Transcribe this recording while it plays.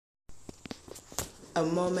A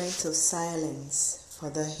moment of silence for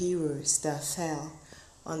the heroes that fell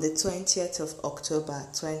on the 20th of October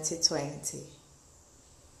 2020.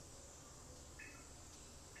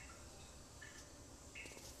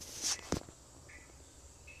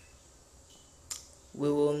 We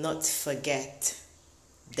will not forget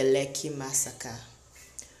the Lekki massacre.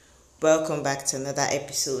 Welcome back to another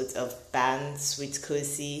episode of Bands with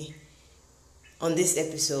Kosi. On this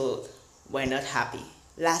episode, we're not happy.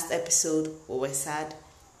 Last episode, we were sad.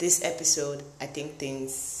 This episode, I think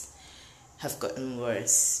things have gotten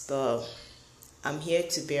worse. But I'm here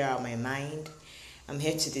to bear out my mind. I'm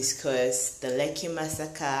here to discuss the Lekki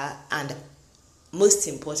massacre and, most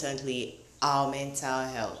importantly, our mental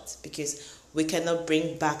health. Because we cannot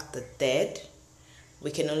bring back the dead.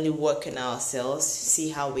 We can only work on ourselves, see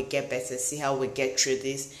how we get better, see how we get through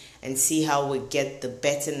this, and see how we get the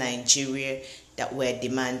better Nigeria that we're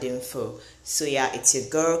demanding for. So yeah, it's your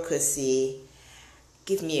girl Kosi.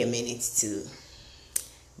 Give me a minute to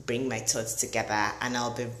bring my thoughts together and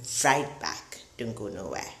I'll be right back. Don't go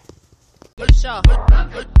nowhere. I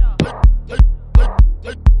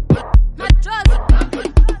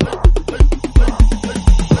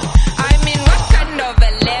mean, what kind of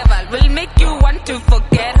a level will make you want to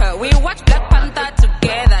forget her? We watched Black Panther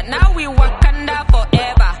together, now we Wakanda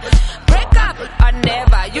forever. Break up or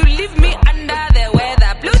never, you leave me under the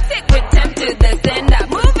weather. Blue tick, return to the sender.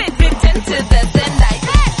 Move it, return to the sender.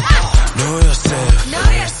 Yeah. Know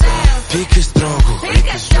yourself, pick a struggle,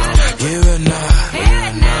 give a nah.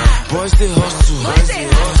 Boys they hustle,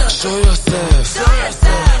 show yourself,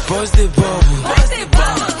 boys they bubble,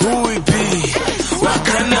 who we be,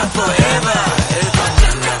 Wakanda forever,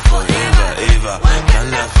 Wakanda forever,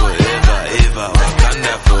 Wakanda forever,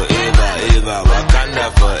 Wakanda forever, Wakanda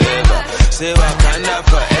forever, say Wakanda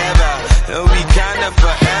forever, we Wakanda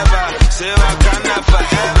forever, say Wakanda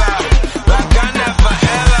forever, Wakanda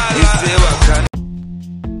forever, we say Wakanda.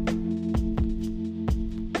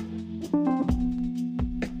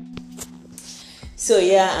 So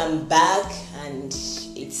yeah, I'm back and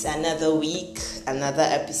it's another week, another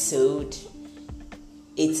episode.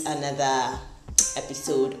 It's another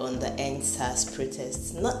episode on the EndSARS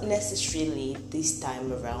protests. Not necessarily this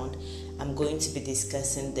time around. I'm going to be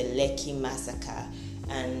discussing the Lekki massacre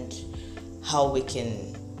and how we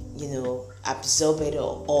can, absorb it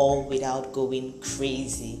all without going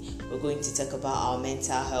crazy. We're going to talk about our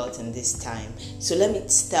mental health in this time. So let me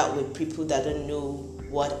start with people that don't know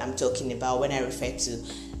what I'm talking about when I refer to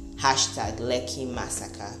hashtag Lekki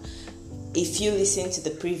massacre. If you listened to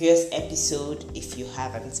the previous episode, if you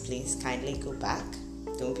haven't, please kindly go back.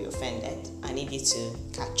 Don't be offended. I need you to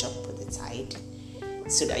catch up with the tide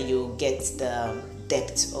so that you get the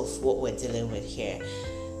depth of what we're dealing with here.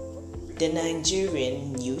 The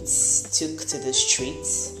Nigerian youths took to the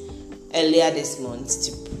streets earlier this month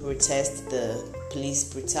to protest the police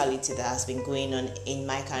brutality that has been going on in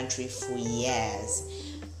my country for years.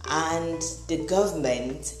 And the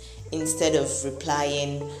government, instead of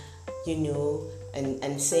replying,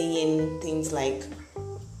 and saying things like,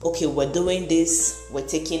 okay, we're doing this, we're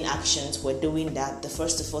taking actions, we're doing that, the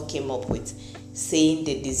first of all came up with saying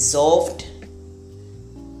they dissolved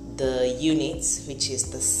the unit, which is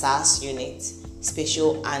the SARS unit,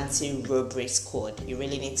 Special Anti-Robbery Squad. You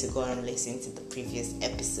really need to go and listen to the previous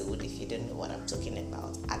episode if you don't know what I'm talking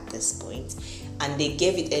about at this point. And they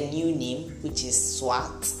gave it a new name, which is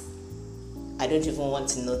SWAT. I don't even want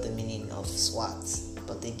to know the meaning of SWAT,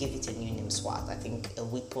 but they give it a new name, SWAT. I think a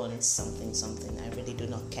weapon, something. I really do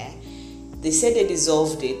not care. They said they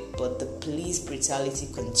dissolved it, but the police brutality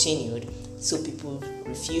continued, so people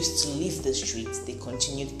refused to leave the streets. They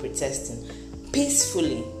continued protesting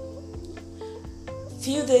peacefully.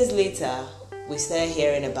 Few days later, we started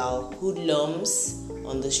hearing about hoodlums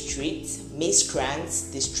on the street, miscreants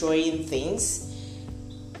destroying things.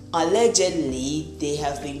 Allegedly, they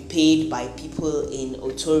have been paid by people in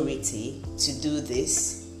authority to do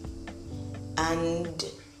this. And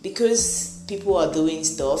because people are doing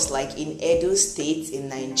stuff like in Edo State in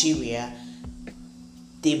Nigeria,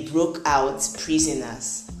 they broke out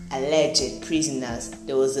prisoners, alleged prisoners.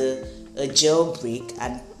 There was a jailbreak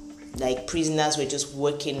and prisoners were just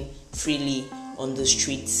working freely on the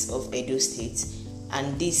streets of Edo State.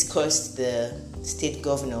 And this caused the state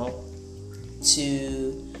governor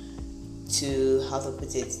to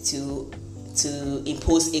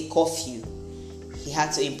impose a curfew. He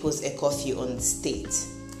had to impose a curfew on the state.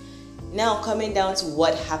 Now coming down to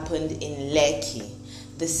what happened in Lekki,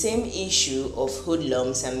 the same issue of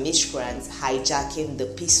hoodlums and miscreants hijacking the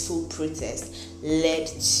peaceful protest led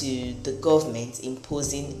to the government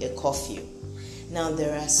imposing a curfew. Now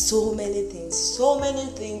there are so many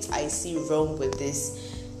things I see wrong with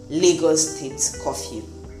this Lagos State curfew,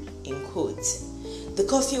 in quotes. The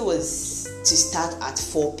curfew was to start at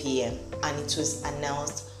 4 p.m. and it was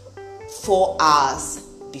announced 4 hours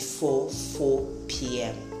before 4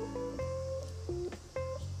 p.m.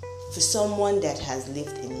 For someone that has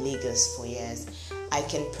lived in Lagos for years, I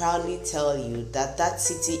can proudly tell you that that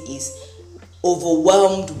city is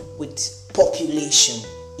overwhelmed with population.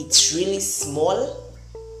 It's really small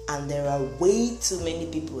and there are way too many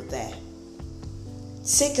people there.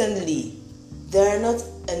 Secondly, there are not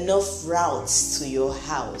enough routes to your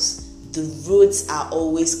house. The roads are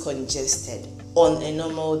always congested on a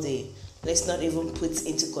normal day. Let's not even put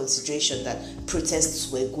into consideration that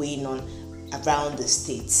protests were going on around the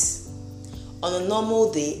states. On a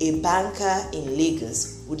normal day, a banker in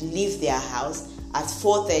Lagos would leave their house at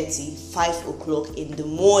 4:30, 5 o'clock in the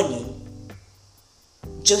morning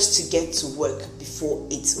just to get to work before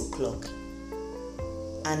 8 o'clock.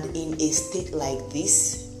 And in a state like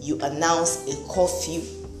this, you announce a curfew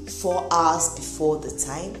 4 hours before the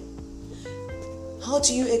time? How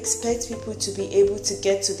do you expect people to be able to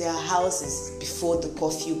get to their houses before the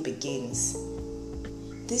curfew begins?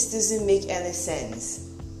 This doesn't make any sense.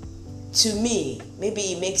 To me, maybe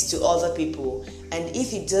it makes to other people, and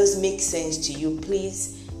if it does make sense to you,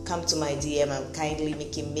 please come to my DM and kindly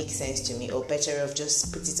make it make sense to me, or better off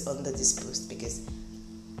just put it under this post, because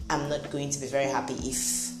I'm not going to be very happy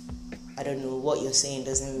if, I don't know, what you're saying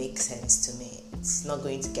doesn't make sense to me. It's not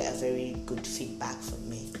going to get a very good feedback from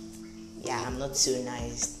me. Yeah, I'm not so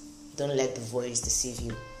nice. Don't let the voice deceive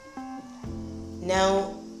you.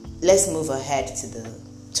 Now, let's move ahead to the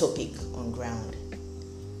topic on ground.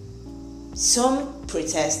 Some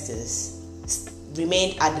protesters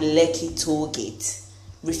remained at the Lekki toll gate,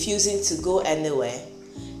 refusing to go anywhere.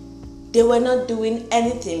 They were not doing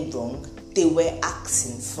anything wrong. They were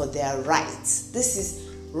asking for their rights. This is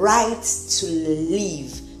right to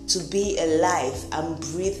live, to be alive and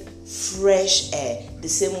breathe fresh air. The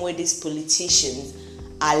same way these politicians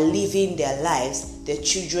are living their lives, their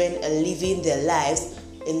children are living their lives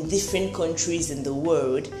in different countries in the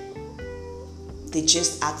world. They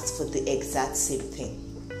just asked for the exact same thing.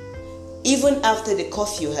 Even after the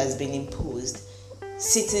curfew has been imposed,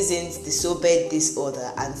 citizens disobeyed this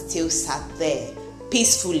order and still sat there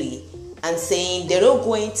peacefully and saying they're not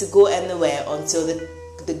going to go anywhere until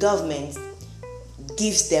the government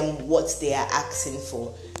gives them what they are asking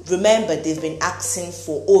for. Remember, they've been asking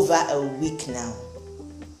for over a week now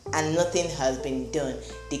and nothing has been done.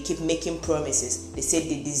 They keep making promises. They said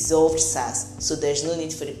they dissolved SARS, so there's no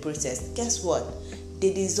need for the protest. Guess what?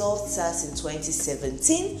 They dissolved SARS in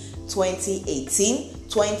 2017, 2018,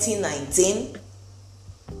 2019,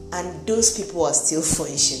 and those people are still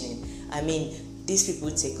functioning. I mean, these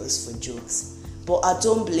people take us for jokes. But I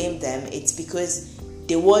don't blame them. It's because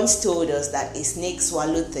they once told us that a snake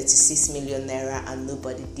swallowed 36 million naira and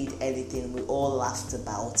nobody did anything. We all laughed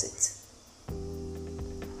about it.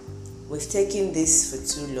 We've taken this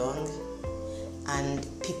for too long and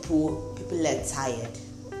people are tired.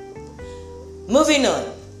 Moving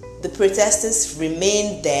on, the protesters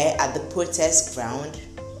remained there at the protest ground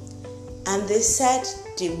and they said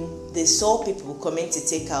they saw people coming to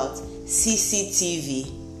take out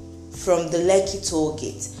CCTV from the Lekki toll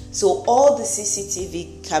gate. So all the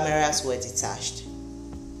CCTV cameras were detached.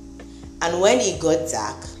 And when it got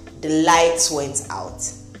dark, the lights went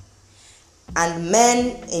out. And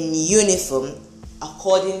men in uniform,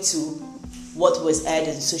 according to what was aired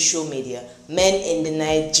on social media, men in the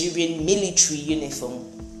Nigerian military uniform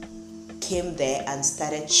came there and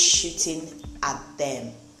started shooting at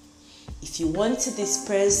them. If you want to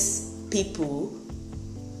disperse people,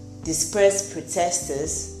 disperse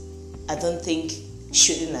protesters, I don't think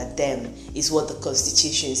shooting at them is what the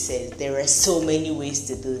Constitution says. There are so many ways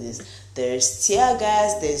to do this. There's tear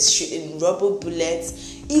gas, there's shooting rubber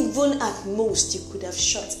bullets. Even at most, you could have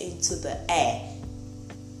shot into the air.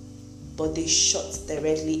 But they shot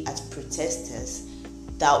directly at protesters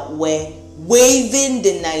that were waving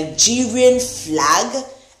the Nigerian flag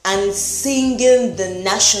and singing the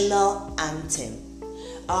national anthem.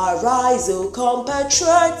 Arise, O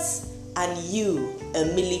compatriots! And you, a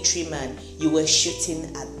military man, you were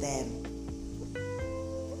shooting at them.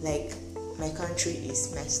 Like, my country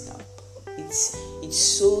is messed up. It's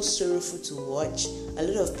so sorrowful to watch. A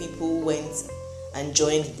lot of people went and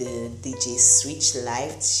joined the DJ Switch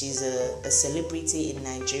live. She's a celebrity in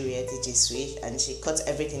Nigeria, DJ Switch, and she caught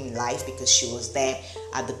everything live because she was there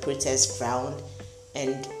at the protest ground,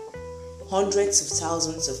 and hundreds of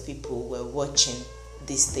thousands of people were watching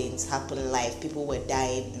these things happen live. People were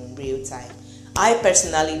dying in real time. I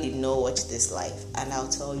personally did not watch this live, and I'll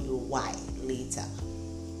tell you why later.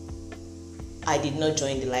 I did not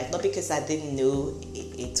join the live, not because I didn't know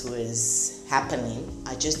it was happening.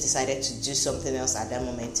 I just decided to do something else at that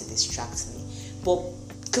moment to distract me. But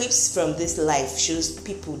clips from this live shows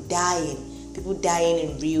people dying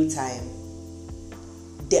in real time.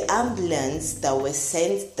 The ambulance that was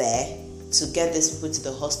sent there to get these people to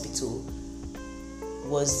the hospital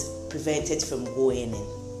was prevented from going in.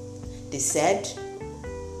 They said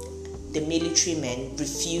the military men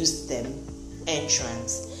refused them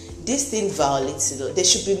entrance. This thing violates the law. There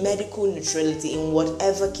should be medical neutrality in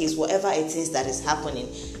whatever case, whatever it is that is happening.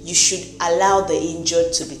 You should allow the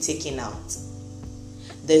injured to be taken out.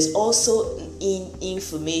 There's also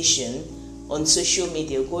information on social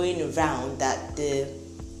media going around that the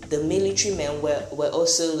military men were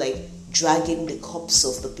also like dragging the corpse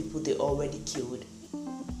of the people they already killed.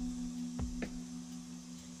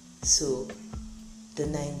 So the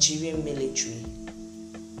Nigerian military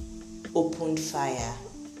opened fire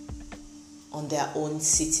on their own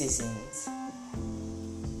citizens.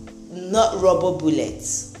 Not rubber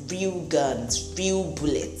bullets, real guns, real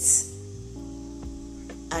bullets.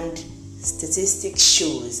 And statistics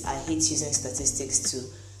shows, I hate using statistics to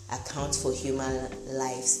account for human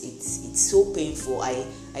lives. It's so painful.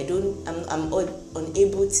 I'm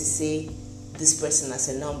unable to say this person as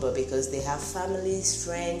a number because they have families,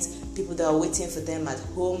 friends, people that are waiting for them at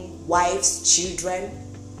home, wives, children.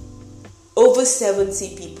 Over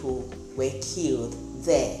 70 people were killed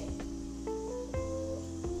there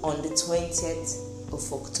on the 20th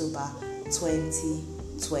of October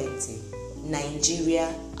 2020.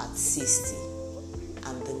 Nigeria at 60,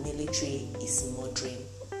 and the military is murdering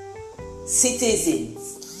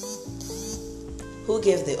citizens. Who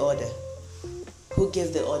gave the order? Who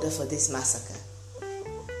gave the order for this massacre?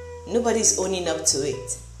 Nobody's owning up to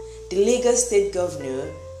it. The Lagos State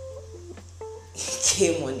Governor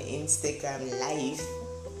came on Instagram Live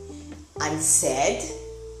and said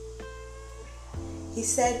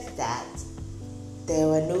that there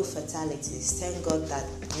were no fatalities. Thank God that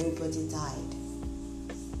nobody died.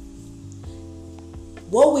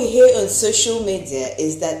 What we hear on social media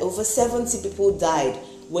is that over 70 people died.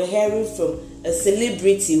 We're hearing from a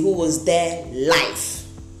celebrity who was there live.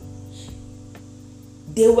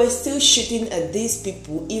 They were still shooting at these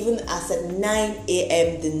people even as at 9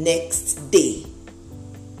 a.m. the next day.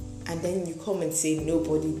 And then you come and say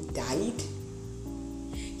nobody died?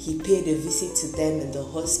 He paid a visit to them in the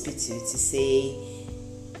hospital to say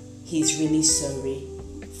he's really sorry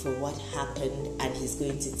for what happened and he's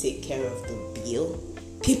going to take care of the bill.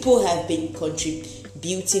 People have been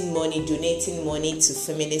contributing money, donating money to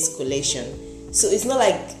feminist coalition. So it's not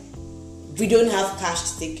like we don't have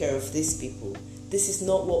cash to take care of these people. This is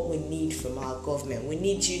not what we need from our government. We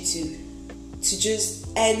need you to just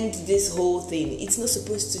end this whole thing. It's not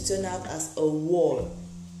supposed to turn out as a war,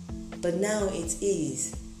 but now it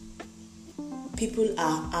is. People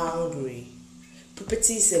are angry.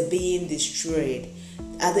 Properties are being destroyed.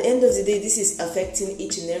 At the end of the day, this is affecting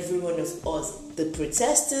each and every one of us. The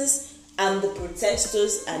protesters and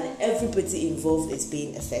everybody involved is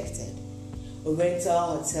being affected.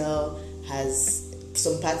 Oriental Hotel has,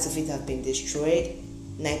 some parts of it have been destroyed.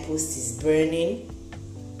 NIPOST is burning.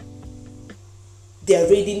 They're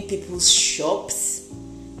raiding people's shops.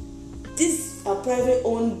 These are private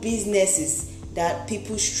owned businesses that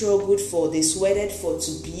people struggled for, they sweated for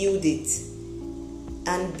to build it.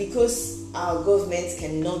 And because our government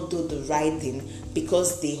cannot do the right thing,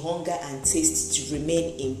 because they hunger and taste to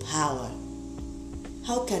remain in power,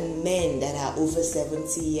 how can men that are over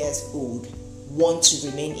 70 years old want to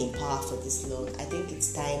remain in power for this long? I think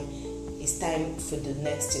it's time for the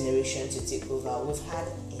next generation to take over. We've had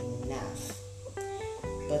enough.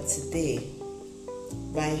 But today,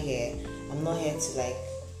 right here, I'm not here to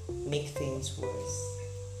make things worse.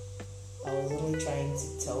 I was only trying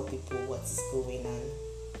to tell people what's going on.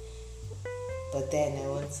 But then I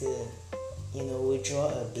want to, withdraw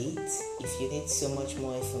a bit. If you need so much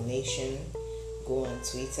more information, go on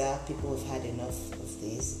Twitter. People have had enough of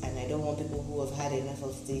this, and I don't want people who have had enough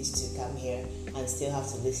of this to come here and still have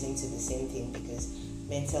to listen to the same thing, because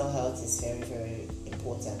mental health is very, very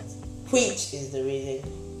important, which is the reason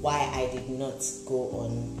why I did not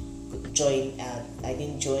I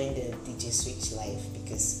didn't join the DJ Switch Live,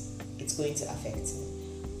 because it's going to affect me.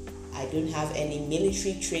 I don't have any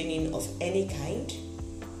military training of any kind.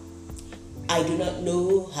 I do not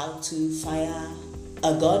know how to fire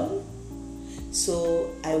a gun, so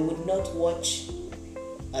I would not watch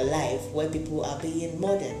a live where people are being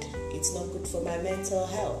murdered. It's not good for my mental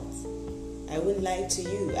health. I wouldn't lie to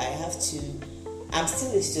you. I'm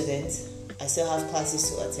still a student. I still have classes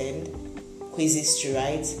to attend, quizzes to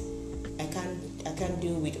write. I can't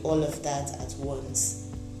deal with all of that at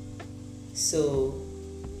once. So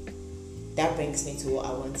that brings me to what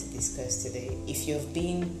I want to discuss today. If you've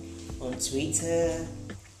been on Twitter,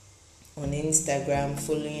 on Instagram,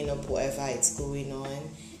 following up whatever it's going on,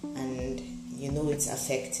 and you know it's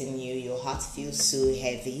affecting you, your heart feels so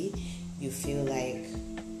heavy, you feel like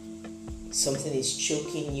something is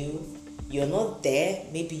choking you, you're not there,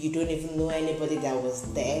 maybe you don't even know anybody that was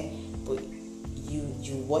there, but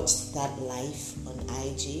you watched that live on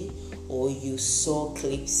IG, or you saw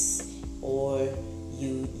clips, or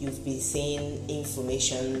you've been seeing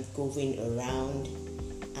information going around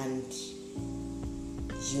and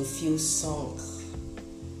you feel sunk.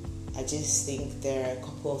 I just think there are a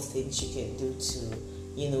couple of things you can do to,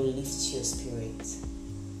 lift your spirit.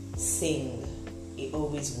 Sing. It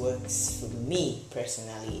always works for me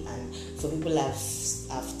personally, and for people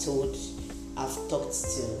I've talked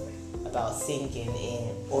to about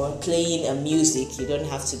singing or playing a music. You don't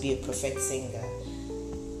have to be a perfect singer.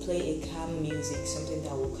 Play a calm music, something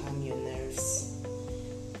that will calm your nerves.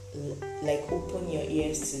 Like open your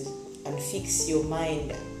ears to and fix your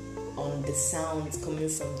mind on the sounds coming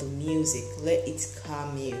from the music. Let it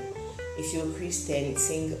calm you. If you're a Christian,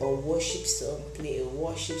 sing a worship song, play a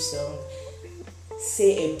worship song,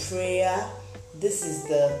 say a prayer. This is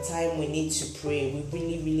the time we need to pray. We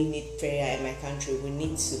really, really need prayer in my country. We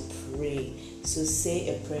need to pray. So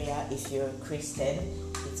say a prayer if you're a Christian.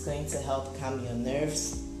 It's going to help calm your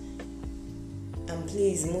nerves. And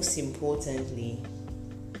please, most importantly,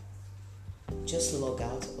 just log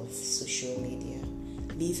out of social media.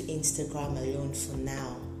 Leave Instagram alone for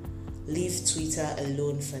now. Leave Twitter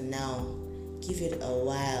alone for now. Give it a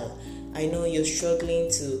while. I know you're struggling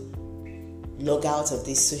to log out of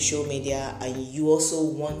this social media and you also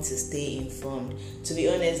want to stay informed. To be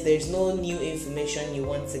honest, there's no new information you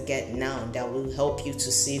want to get now that will help you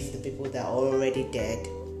to save the people that are already dead.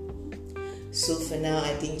 So for now,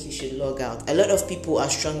 I think you should log out. A lot of people are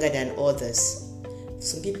stronger than others.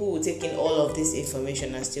 Some people will take in all of this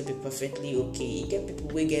information and still be perfectly okay. You get people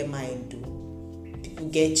who get mind do. People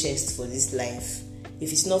get chest for this life.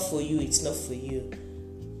 If it's not for you, it's not for you.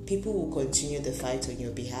 People will continue the fight on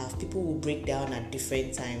your behalf. People will break down at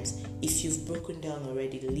different times. If you've broken down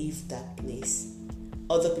already, leave that place.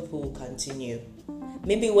 Other people will continue.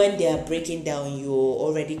 Maybe when they are breaking down, you're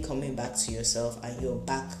already coming back to yourself and you're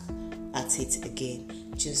back at it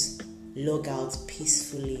again. Just log out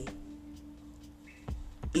peacefully.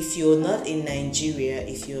 If you're not in Nigeria,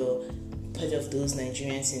 if you're part of those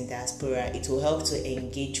Nigerians in diaspora, it will help to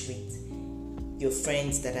engage with your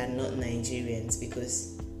friends that are not Nigerians,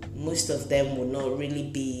 because most of them will not really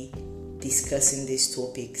be discussing these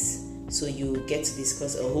topics. So you get to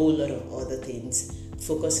discuss a whole lot of other things.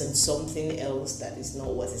 Focus on something else that is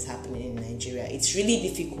not what is happening in Nigeria. It's really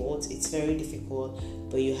difficult. It's very difficult,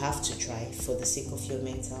 but you have to try for the sake of your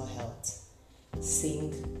mental health.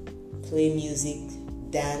 Sing, play music,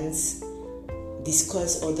 dance,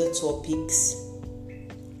 discuss other topics,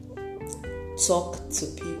 talk to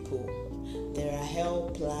people. There are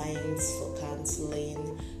helplines for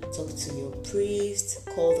counseling. Talk to your priest,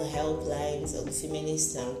 call the helplines on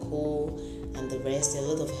Feminist and Co. and the rest. There are a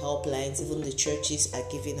lot of helplines. Even the churches are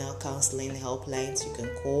giving out counseling helplines. You can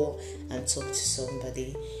call and talk to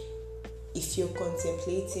somebody. If you're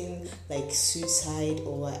contemplating like suicide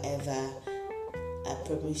or whatever, I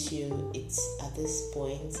promise you, it's at this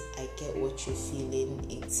point, I get what you're feeling.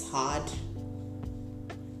 It's hard,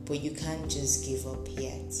 but you can't just give up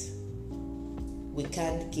yet. We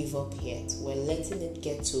can't give up yet. We're letting it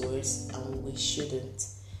get to us and we shouldn't.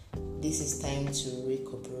 This is time to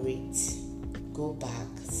recuperate. Go back,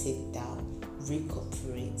 sit down,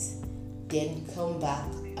 recuperate. Then come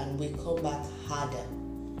back, and we come back harder.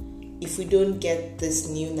 If we don't get this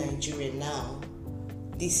new Nigeria now,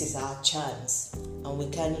 this is our chance and we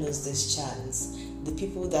can't lose this chance. The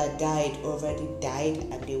people that died already died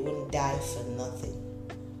and they won't die for nothing.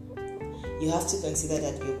 You have to consider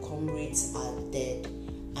that your comrades are dead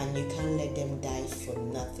and you can't let them die for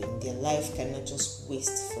nothing. Their life cannot just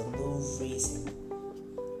waste for no reason.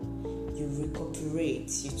 You recuperate,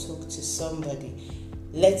 you talk to somebody,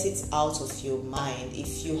 let it out of your mind.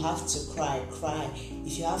 If you have to cry, cry.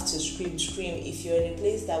 If you have to scream, scream. If you're in a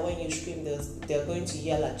place that when you scream, they're going to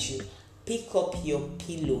yell at you, pick up your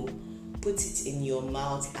pillow, put it in your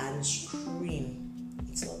mouth and scream.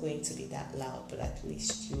 It's not going to be that loud, but at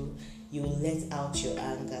least you will let out your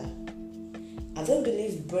anger. I don't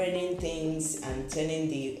believe burning things and turning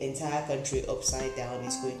the entire country upside down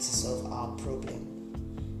is going to solve our problem.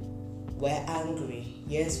 We're angry.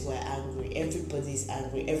 Yes, we're angry. Everybody's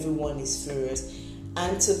angry. Everyone is furious.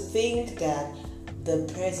 And to think that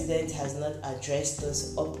the president has not addressed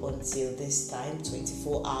us up until this time,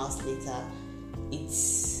 24 hours later,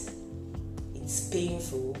 it's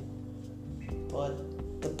painful.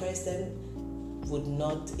 But the president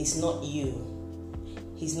it's not you.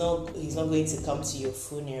 He's not going to come to your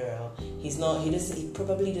funeral. He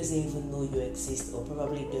probably doesn't even know you exist, or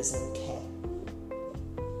probably doesn't care.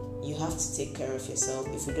 You have to take care of yourself.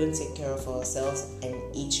 If we don't take care of ourselves and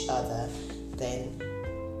each other, then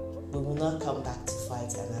we will not come back to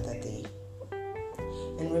fight another day.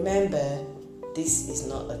 And remember, this is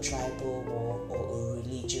not a tribal war or a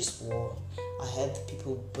religious war. I heard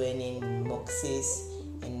people burning mosques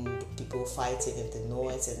and people fighting in the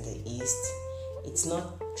north and the east. It's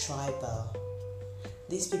not tribal.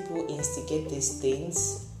 These people instigate these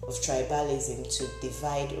things of tribalism to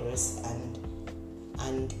divide us, and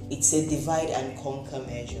it's a divide and conquer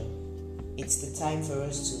measure. It's the time for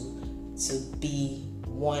us to be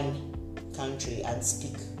one country and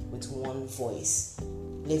speak with one voice.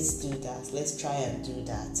 Let's do that. Let's try and do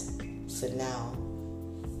that for now.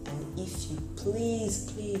 And if you please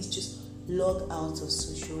just log out of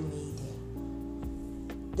social media.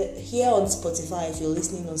 Here on Spotify, if you're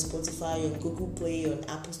listening on Spotify, on Google Play, on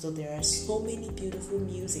Apple Store, there are so many beautiful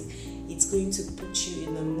music. It's going to put you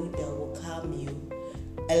in a mood that will calm you.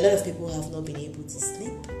 A lot of people have not been able to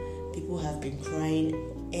sleep. People have been crying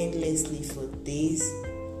endlessly for days.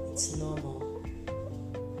 It's normal.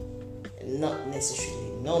 Not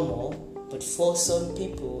necessarily normal, but for some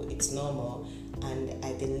people, it's normal. And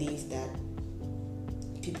I believe that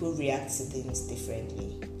people react to things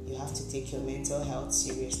differently. You have to take your mental health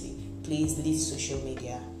seriously. Please leave social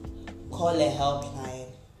media. Call a helpline.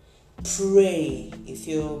 Pray. If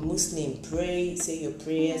you're Muslim, pray, say your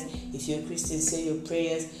prayers. If you're Christian, say your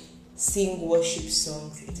prayers. Sing worship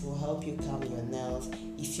songs. It will help you calm your nerves.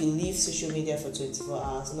 If you leave social media for 24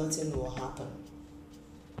 hours, nothing will happen.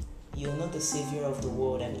 You're not the savior of the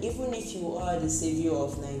world. And even if you are the savior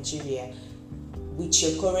of Nigeria, with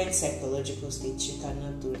your current psychological state, you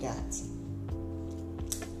cannot do that.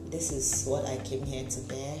 This is what I came here to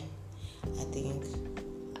bear. I think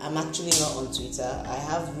I'm actually not on Twitter. I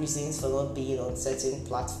have reasons for not being on certain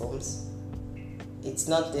platforms. It's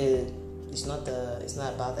not about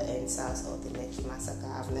the EndSARS or the Lekki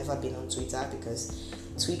massacre. I've never been on Twitter because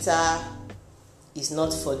Twitter is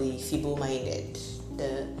not for the feeble-minded.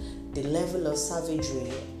 The level of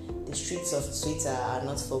savagery, the streets of Twitter are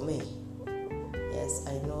not for me. Yes,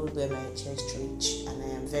 I know where my chest reach, and I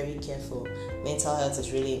am very careful. Mental health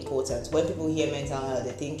is really important. When people hear mental health,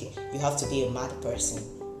 they think you have to be a mad person.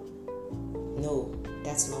 No,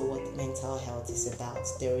 that's not what mental health is about.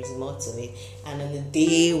 There is more to it. And on the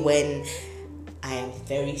day when I am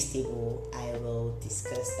very stable, I will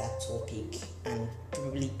discuss that topic and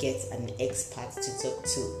probably get an expert to talk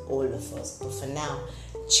to all of us. But for now,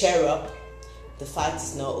 cheer up. The fight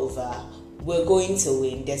is not over. We're going to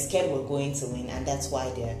win. They're scared we're going to win, and that's why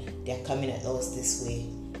they're coming at us this way.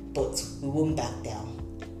 But we won't back down.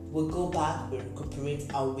 We'll go back, we'll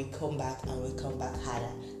recuperate, and we come back harder.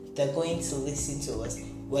 They're going to listen to us,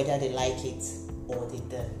 whether they like it or they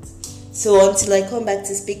don't. So until I come back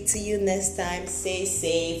to speak to you next time, stay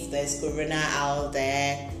safe. There's corona out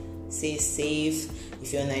there. Stay safe.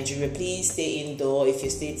 If you're in Nigeria, please stay indoor. If your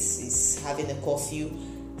state is having a curfew,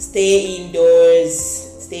 stay indoors.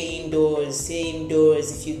 Stay indoors.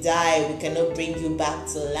 If you die, we cannot bring you back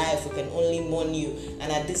to life. We can only mourn you. And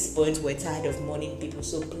at this point, we're tired of mourning people.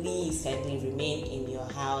 So please kindly remain in your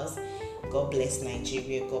house. God bless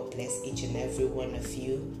Nigeria. God bless each and every one of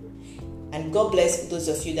you. And God bless those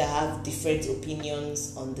of you that have different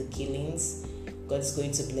opinions on the killings. God is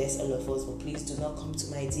going to bless all of us. But please do not come to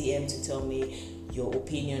my DM to tell me your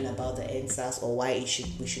opinion about the EndSARS or why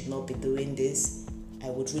we should not be doing this. I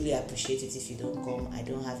would really appreciate it if you don't come. I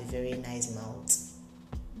don't have a very nice mouth.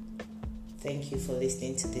 Thank you for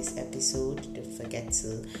listening to this episode. Don't forget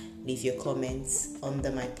to leave your comments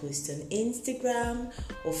under my post on Instagram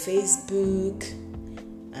or Facebook.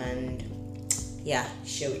 And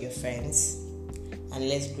share with your friends. And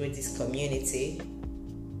let's grow this community.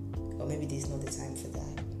 Or maybe this is not the time for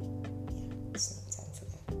that. Yeah, it's not the time for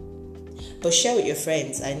that. But share with your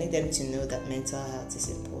friends. I need them to know that mental health is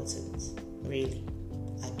important. Really.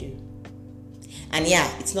 I do. And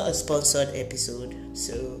it's not a sponsored episode,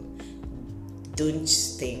 so don't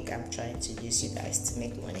think I'm trying to use you guys to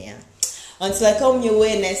make money. Until I come your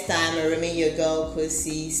way next time, I remain your girl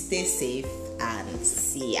Kosi. Stay safe and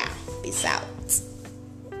see ya. Peace out.